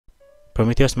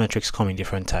Prometheus metrics come in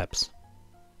different types,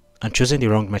 and choosing the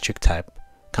wrong metric type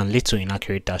can lead to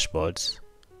inaccurate dashboards,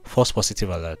 false positive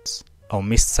alerts, or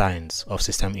missed signs of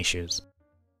system issues.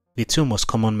 The two most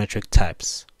common metric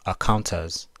types are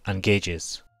counters and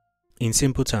gauges. In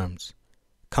simple terms,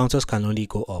 counters can only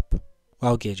go up,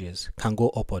 while gauges can go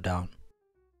up or down.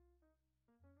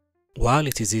 While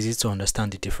it is easy to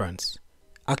understand the difference,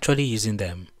 actually using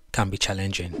them can be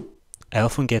challenging. I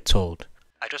often get told,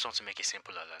 "I just want to make a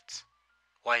simple alert.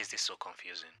 Why is this so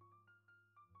confusing?"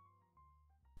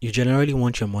 You generally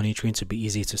want your monitoring to be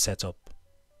easy to set up,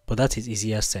 but that is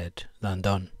easier said than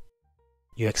done.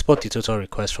 You export the total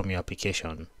request from your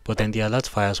application, but then the alert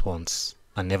fires once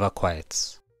and never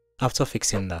quiets. After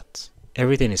fixing that,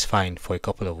 everything is fine for a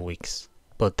couple of weeks,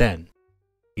 but then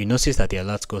you notice that the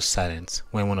alert goes silent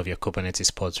when one of your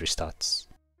Kubernetes pods restarts.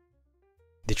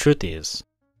 The truth is,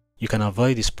 you can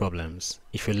avoid these problems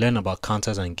if you learn about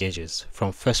counters and gauges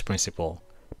from first principle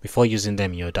before using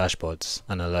them in your dashboards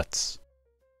and alerts.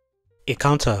 A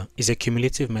counter is a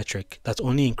cumulative metric that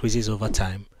only increases over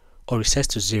time or resets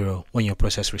to zero when your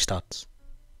process restarts.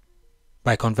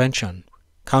 By convention,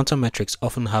 counter metrics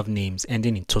often have names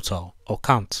ending in total or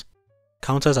count.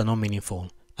 Counters are not meaningful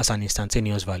as an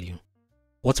instantaneous value.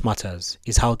 What matters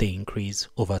is how they increase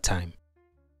over time.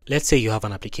 Let's say you have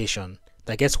an application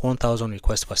that gets 1,000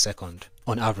 requests per second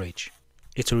on average.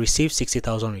 It will receive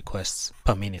 60,000 requests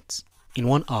per minute. In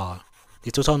 1 hour,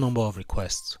 the total number of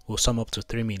requests will sum up to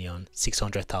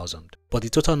 3,600,000. But the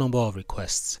total number of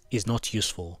requests is not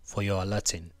useful for your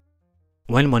alerting.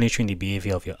 When monitoring the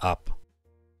behavior of your app,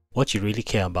 what you really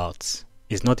care about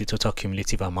is not the total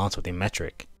cumulative amount of the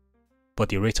metric, but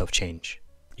the rate of change.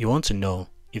 You want to know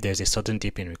if there is a sudden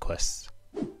dip in requests,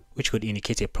 which could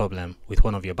indicate a problem with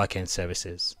one of your backend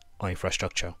services or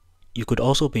infrastructure. You could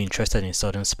also be interested in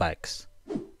sudden spikes,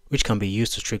 which can be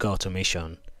used to trigger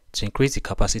automation to increase the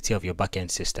capacity of your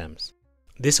backend systems.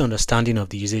 This understanding of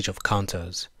the usage of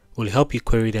counters will help you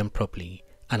query them properly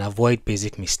and avoid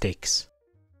basic mistakes.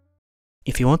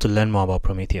 If you want to learn more about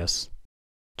Prometheus,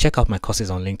 check out my courses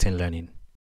on LinkedIn Learning.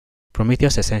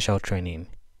 Prometheus Essential Training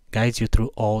guides you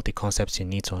through all the concepts you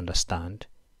need to understand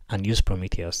and use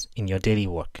Prometheus in your daily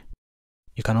work.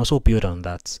 You can also build on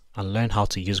that and learn how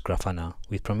to use Grafana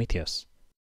with Prometheus.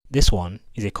 This one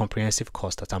is a comprehensive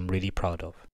course that I'm really proud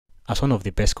of. As one of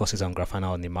the best courses on Grafana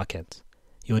on the market,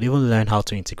 you will even learn how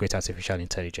to integrate artificial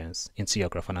intelligence into your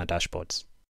Grafana dashboards.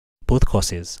 Both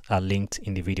courses are linked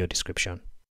in the video description.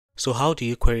 So how do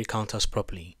you query counters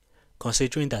properly,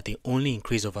 considering that they only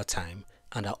increase over time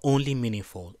and are only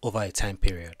meaningful over a time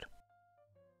period?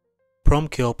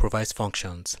 PromQL provides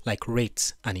functions like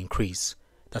rate and increase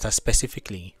that are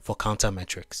specifically for counter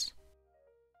metrics.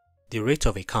 The rate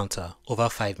of a counter over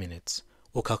 5 minutes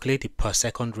will calculate the per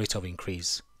second rate of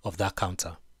increase of that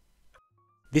counter.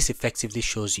 This effectively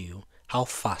shows you how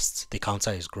fast the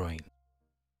counter is growing.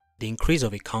 The increase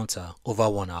of a counter over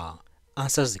 1 hour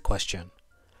answers the question,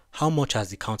 how much has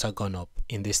the counter gone up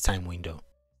in this time window?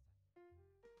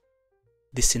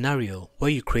 The scenario where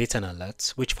you create an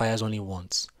alert which fires only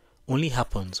once only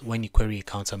happens when you query a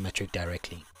counter metric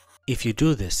directly. If you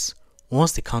do this,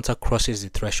 once the counter crosses the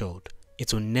threshold,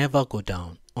 it will never go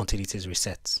down until it is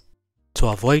reset. To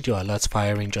avoid your alerts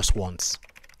firing just once,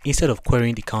 instead of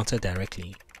querying the counter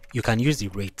directly, you can use the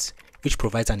rate, which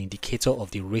provides an indicator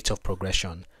of the rate of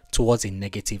progression towards a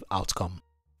negative outcome.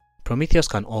 Prometheus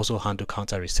can also handle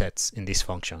counter resets in these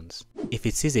functions. If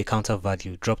it sees a counter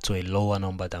value drop to a lower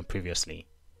number than previously,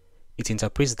 it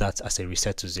interprets that as a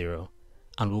reset to 0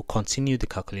 and will continue the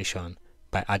calculation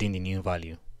by adding the new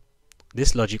value.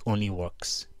 This logic only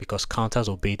works because counters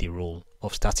obey the rule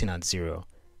of starting at 0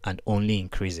 and only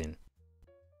increasing.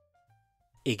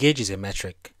 A gauge is a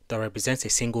metric that represents a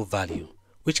single value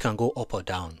which can go up or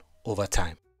down over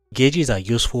time. Gauges are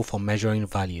useful for measuring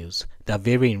values that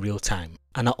vary in real time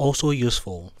and are also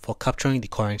useful for capturing the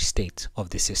current state of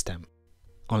the system.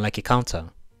 Unlike a counter,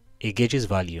 a gauge's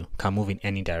value can move in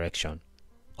any direction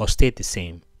or stay the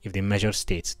same if the measured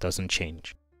state doesn't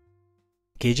change.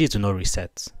 Gauges do not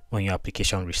reset when your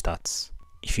application restarts.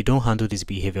 If you don't handle this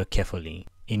behavior carefully,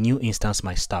 a new instance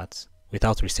might start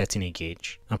without resetting a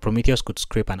gauge, and Prometheus could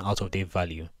scrape an out-of-date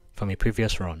value from a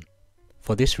previous run.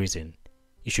 For this reason,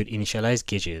 you should initialize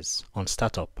gauges on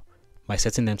startup by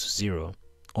setting them to 0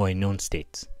 or a known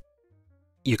state.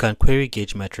 You can query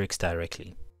gauge metrics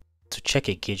directly. To check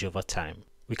a gauge over time,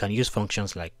 we can use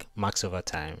functions like max over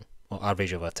time or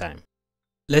average over time.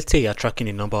 Let's say you are tracking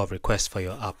the number of requests for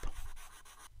your app.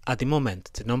 At the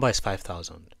moment, the number is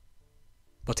 5,000.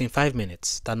 But in 5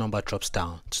 minutes, that number drops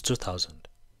down to 2,000.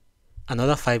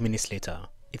 Another 5 minutes later,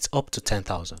 it's up to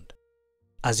 10,000.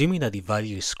 Assuming that the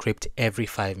value is scraped every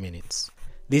 5 minutes,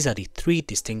 these are the 3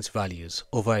 distinct values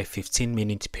over a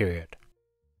 15-minute period.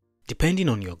 Depending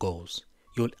on your goals,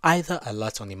 you'll either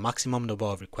alert on the maximum number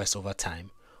of requests over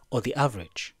time or the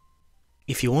average.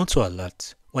 If you want to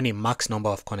alert when a max number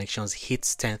of connections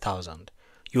hits 10,000,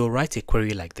 you'll write a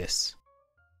query like this.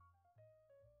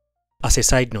 As a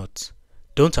side note,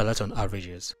 don't alert on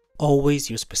averages, always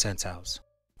use percentiles.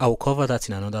 I will cover that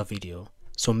in another video,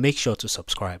 so make sure to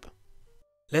subscribe.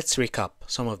 Let's recap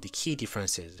some of the key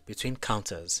differences between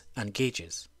counters and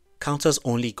gauges. Counters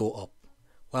only go up,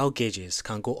 while gauges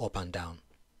can go up and down.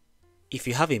 If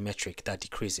you have a metric that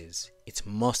decreases, it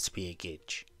must be a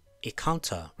gauge. A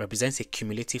counter represents a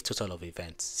cumulative total of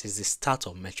events since the start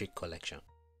of metric collection,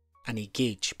 and a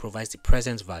gauge provides the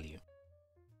present value.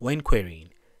 When querying,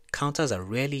 counters are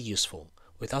rarely useful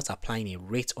without applying a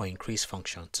rate or increase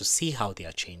function to see how they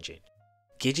are changing.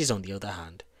 Gauges, on the other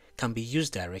hand, can be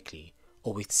used directly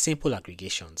or with simple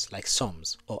aggregations like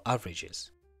sums or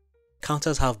averages.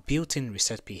 Counters have built-in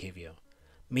reset behavior,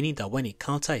 meaning that when a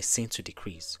counter is seen to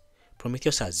decrease,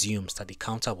 Prometheus assumes that the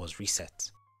counter was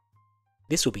reset.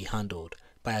 This will be handled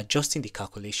by adjusting the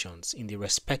calculations in the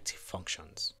respective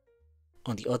functions.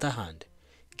 On the other hand,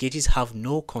 gauges have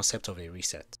no concept of a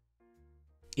reset.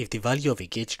 If the value of a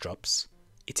gauge drops,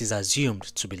 it is assumed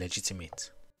to be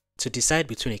legitimate. To decide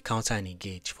between a counter and a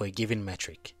gauge for a given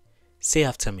metric, say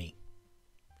after me,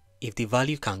 if the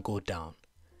value can go down,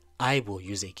 I will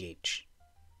use a gauge.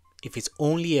 If it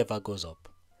only ever goes up,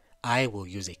 I will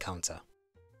use a counter.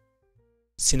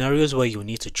 Scenarios where you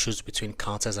need to choose between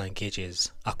counters and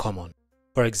gauges are common.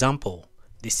 For example,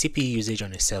 the CPU usage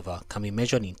on a server can be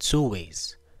measured in 2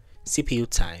 ways: CPU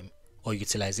time or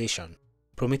utilization.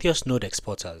 Prometheus node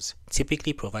exporters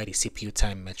typically provide a CPU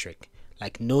time metric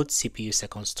like node CPU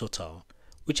seconds total,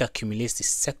 which accumulates the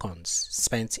seconds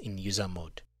spent in user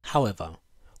mode. However,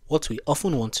 what we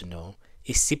often want to know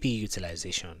is CPU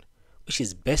utilization, which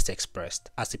is best expressed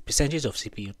as the percentage of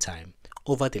CPU time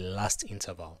over the last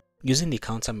interval. Using the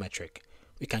counter metric,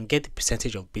 we can get the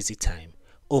percentage of busy time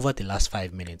over the last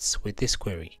 5 minutes with this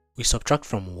query. We subtract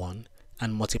from 1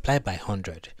 and multiply by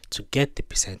 100 to get the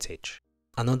percentage.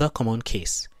 Another common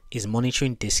case is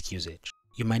monitoring disk usage.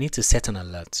 You might need to set an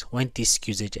alert when disk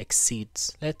usage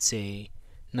exceeds, let's say,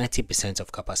 90%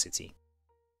 of capacity.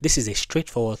 This is a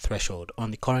straightforward threshold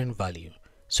on the current value,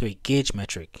 so a gauge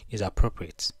metric is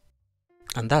appropriate.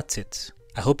 And that's it.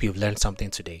 I hope you've learned something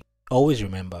today. Always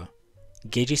remember,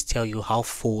 gauges tell you how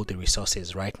full the resource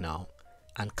is right now,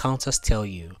 and counters tell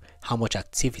you how much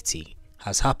activity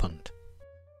has happened.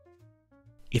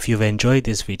 If you've enjoyed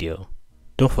this video,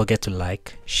 don't forget to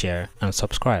like, share, and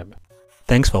subscribe.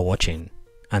 Thanks for watching,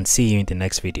 and see you in the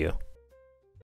next video.